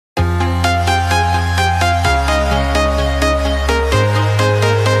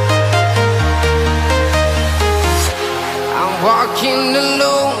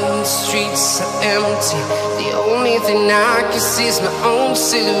reality. The only thing I can see is my own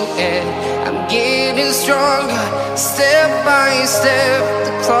silhouette. I'm getting stronger, step by step.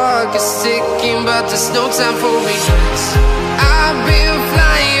 The clock is ticking, but there's no time for regrets. I've been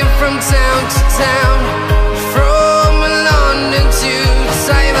flying from town to town, from London to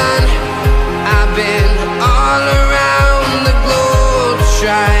Taiwan. I've been all around the globe,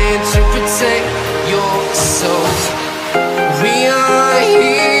 trying to protect your soul. We are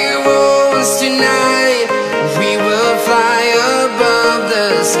heroes tonight. We will fly above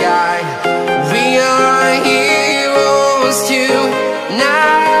the sky. We are heroes tonight.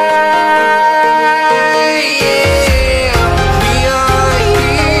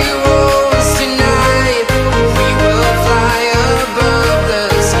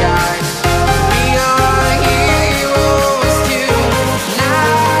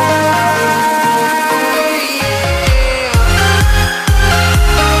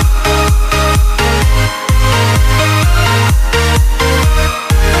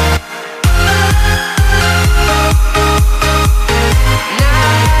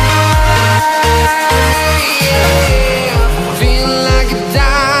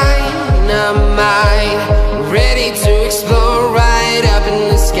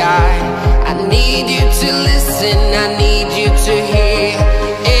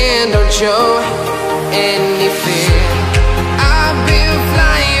 Show any fear. I've been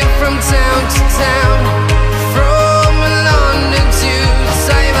flying from town to town, from London to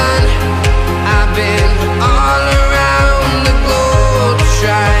Taiwan. I've been all around the globe,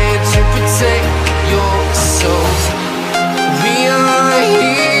 trying to protect your soul. We are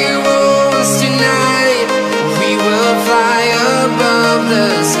heroes tonight. We will fly above the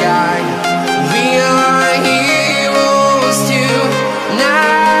sky. We are heroes tonight.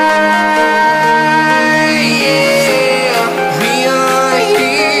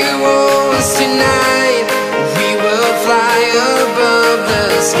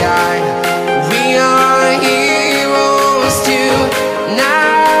 Sky. We are heroes tonight.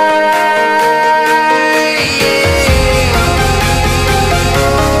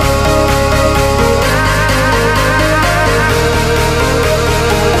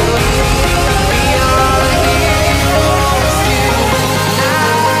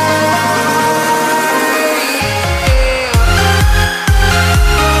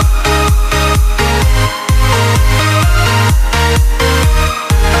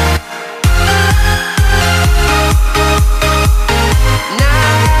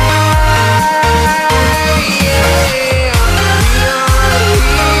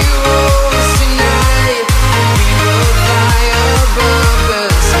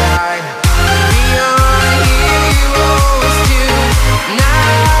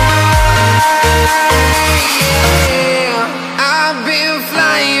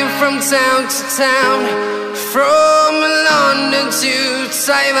 Town to town, from London to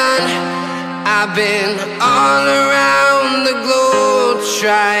Taiwan. I've been all around the globe,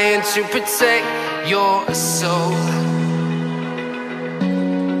 trying to protect your soul.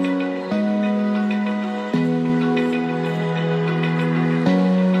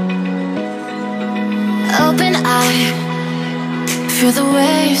 Open eye, feel the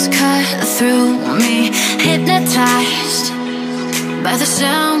waves cut through me, hypnotized by the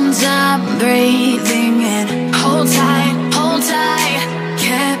sounds I'm breathing in. Hold tight,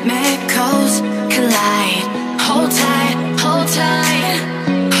 chemicals collide. Hold tight, hold tight,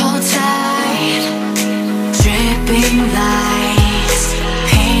 hold tight. Dripping lights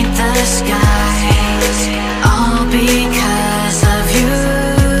paint the sky.